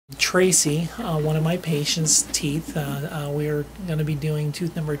Tracy, one of my patients' teeth. We're going to be doing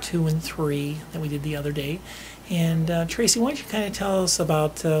tooth number 2 and 3 that we did the other day. And Tracy, why don't you kind of tell us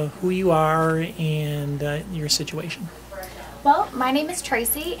about who you are and your situation? Well, my name is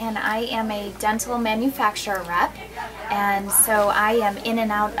Tracy and I am a dental manufacturer rep, and so I am in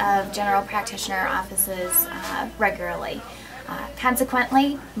and out of general practitioner offices regularly.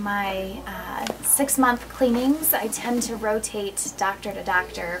 Consequently, my 6-month cleanings, I tend to rotate doctor to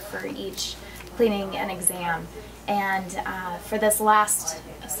doctor for each cleaning and exam. And for this last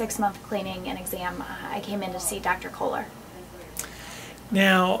 6-month cleaning and exam, I came in to see Dr. Kohler.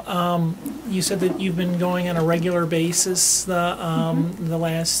 Now, you said that you've been going on a regular basis the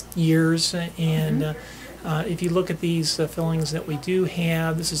last years, and if you look at these fillings that we do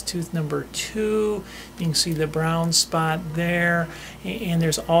have, this is tooth number 2. You can see the brown spot there, and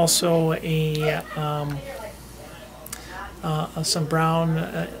there's also a some brown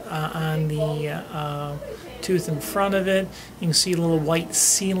on the tooth in front of it. You can see a little white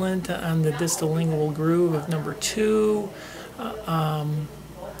sealant on the distal lingual groove of number 2.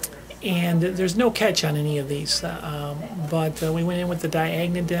 And there's no catch on any of these, but we went in with the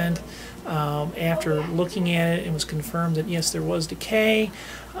Diagnodent. After looking at it, it was confirmed that yes, there was decay.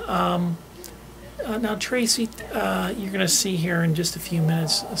 Now, Tracy, you're going to see here in just a few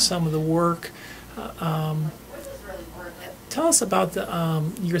minutes some of the work. Tell us about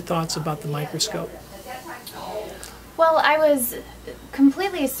your thoughts about the microscope. Well, I was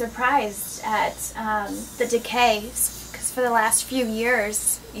completely surprised at the decay, because for the last few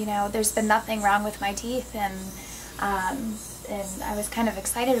years, you know, there's been nothing wrong with my teeth, and I was kind of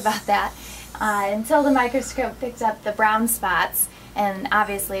excited about that until the microscope picked up the brown spots, and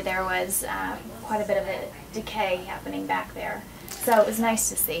obviously there was quite a bit of a decay happening back there. So it was nice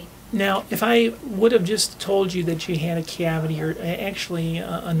to see. Now, if I would have just told you that you had a cavity, or actually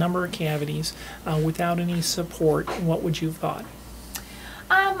a number of cavities, without any support, what would you have thought?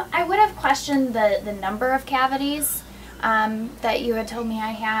 I would have questioned the number of cavities that you had told me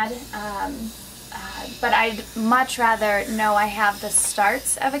I had, but I'd much rather know I have the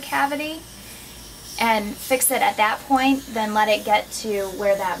starts of a cavity and fix it at that point than let it get to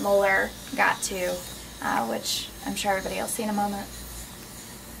where that molar got to, which I'm sure everybody will see in a moment.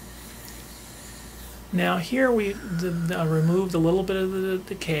 Now here we removed a little bit of the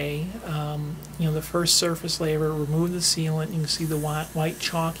decay. You know, the first surface layer, removed the sealant. You can see the white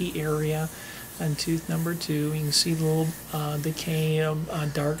chalky area on tooth number 2. You can see the little decay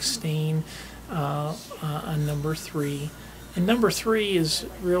of dark stain on number 3. And number 3 is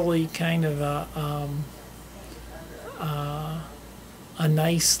really kind of a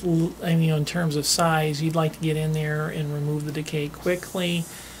nice, I mean, in terms of size, you'd like to get in there and remove the decay quickly.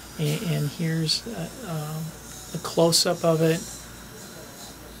 And here's a close-up of it.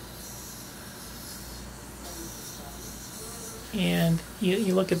 And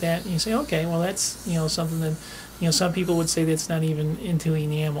you look at that and you say, okay, well, that's, you know, something that, you know, some people would say that's not even into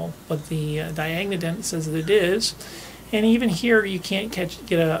enamel, but the Diagnodent says that it is. And even here, you can't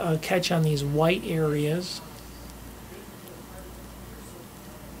get a catch on these white areas.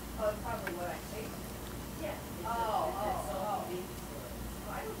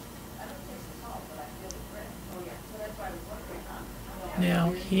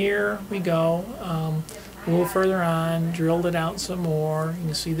 Now here we go, a little further on, drilled it out some more. You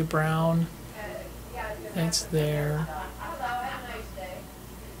can see the brown that's there.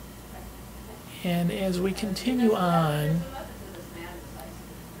 And as we continue on,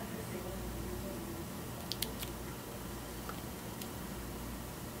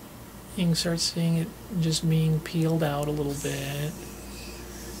 you can start seeing it just being peeled out a little bit.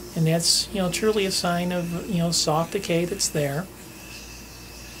 And that's, you know, truly a sign of, you know, soft decay that's there.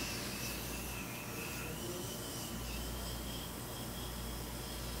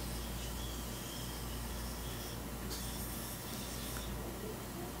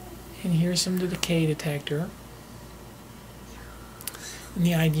 And here's some decay detector. And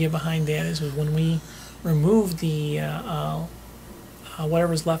the idea behind that is when we remove the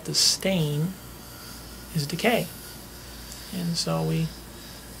whatever's left of stain is decay. And so we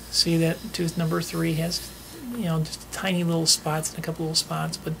see that tooth number 3 has, you know, just tiny little spots and a couple little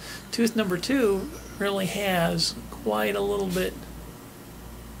spots, but tooth number 2 really has quite a little bit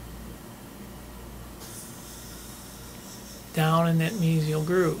down in that mesial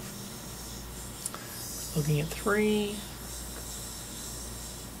groove. Looking at 3.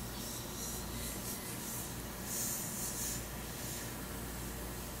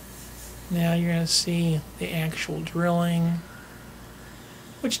 Now you're going to see the actual drilling,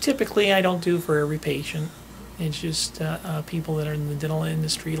 which typically I don't do for every patient. It's just people that are in the dental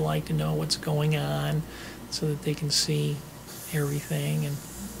industry like to know what's going on so that they can see everything and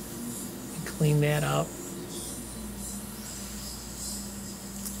clean that up.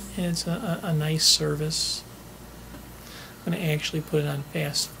 And it's a nice service. I'm going to actually put it on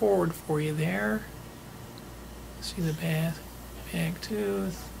fast forward for you there. See the back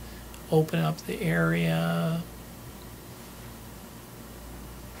tooth. Open up the area.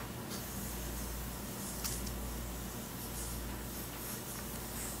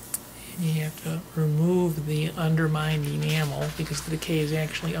 And you have to remove the undermined enamel because the decay is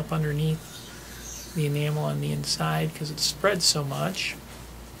actually up underneath the enamel on the inside because it's spread so much.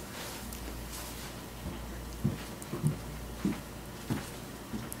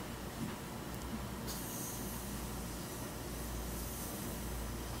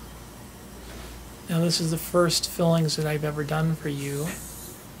 Now this is the first fillings that I've ever done for you.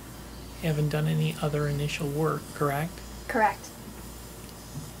 You haven't done any other initial work, correct? Correct.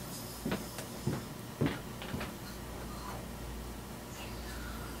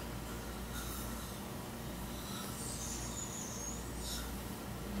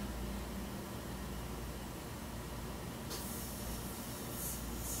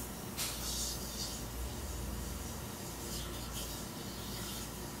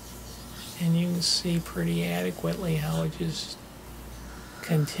 And you can see pretty adequately how it just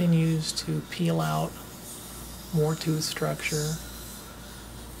continues to peel out more tooth structure.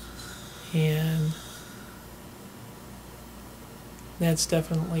 And that's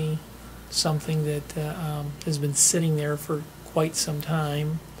definitely something that has been sitting there for quite some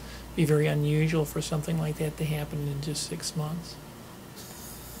time. Be very unusual for something like that to happen in just 6 months.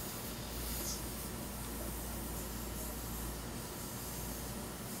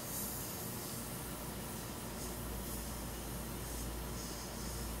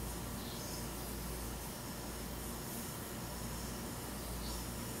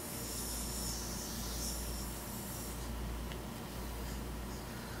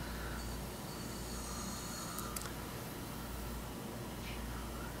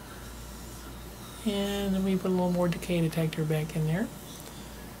 And then we put a little more decay detector back in there.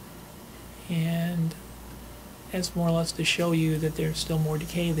 And that's more or less to show you that there's still more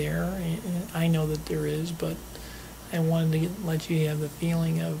decay there. And I know that there is, but I wanted to let you have the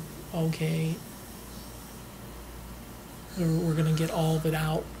feeling of, okay, we're going to get all of it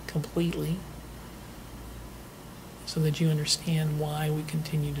out completely so that you understand why we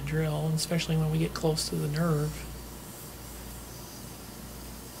continue to drill, and especially when we get close to the nerve.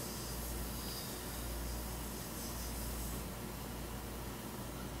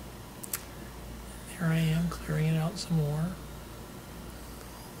 There I am, clearing it out some more.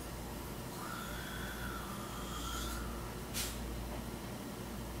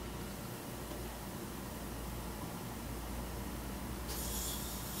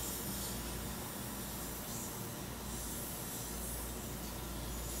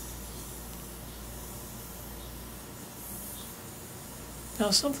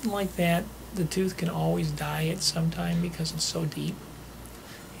 Now something like that, the tooth can always die at some time because it's so deep.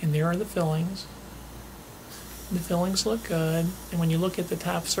 And there are the fillings. The fillings look good, and when you look at the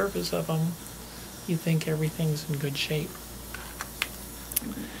top surface of them, you think everything's in good shape.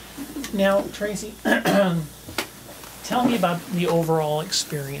 Now, Tracy, tell me about the overall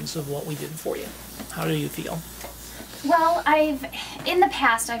experience of what we did for you. How do you feel? Well, in the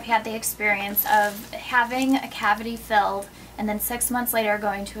past, I've had the experience of having a cavity filled and then 6 months later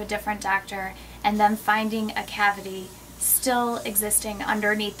going to a different doctor and then finding a cavity still existing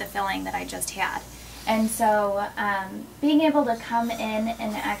underneath the filling that I just had. And so being able to come in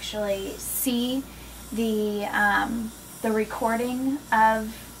and actually see the recording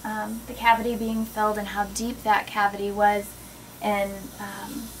of the cavity being filled and how deep that cavity was, and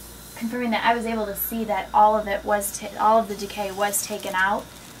confirming that I was able to see that all of the decay was taken out,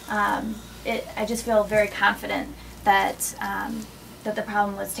 I just feel very confident that that the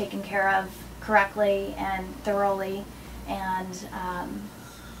problem was taken care of correctly and thoroughly, and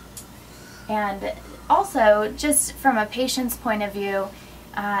also just from a patient's point of view,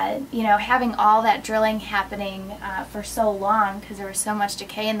 you know, having all that drilling happening for so long because there was so much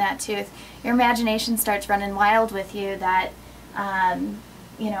decay in that tooth, your imagination starts running wild with you that,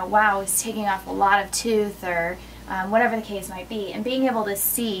 you know, wow, it's taking off a lot of tooth, or whatever the case might be. And being able to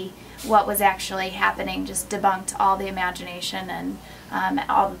see what was actually happening just debunked all the imagination and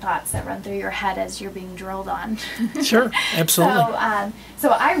all the thoughts that run through your head as you're being drilled on. Sure, absolutely. So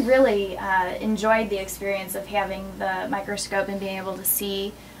I really enjoyed the experience of having the microscope and being able to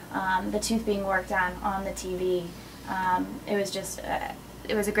see the tooth being worked on the TV. It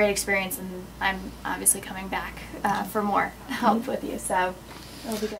it was a great experience, and I'm obviously coming back for more help with you. So it'll be good.